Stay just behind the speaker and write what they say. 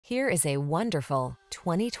Here is a wonderful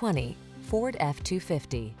 2020 Ford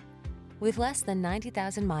F-250. With less than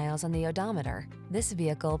 90,000 miles on the odometer, this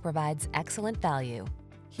vehicle provides excellent value.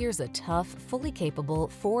 Here's a tough, fully capable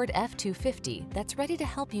Ford F-250 that's ready to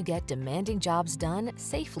help you get demanding jobs done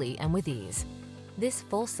safely and with ease. This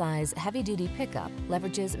full-size, heavy-duty pickup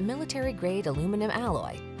leverages military-grade aluminum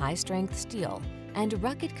alloy, high-strength steel, and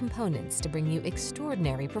rugged components to bring you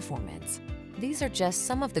extraordinary performance. These are just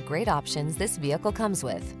some of the great options this vehicle comes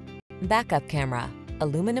with: backup camera,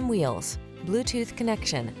 aluminum wheels, Bluetooth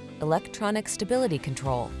connection, electronic stability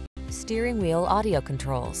control, steering wheel audio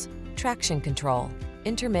controls, traction control,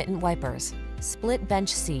 intermittent wipers, split bench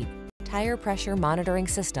seat, tire pressure monitoring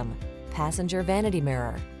system, passenger vanity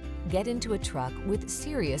mirror. Get into a truck with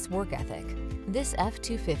serious work ethic. This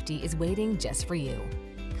F-250 is waiting just for you.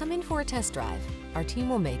 Come in for a test drive. Our team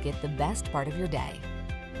will make it the best part of your day.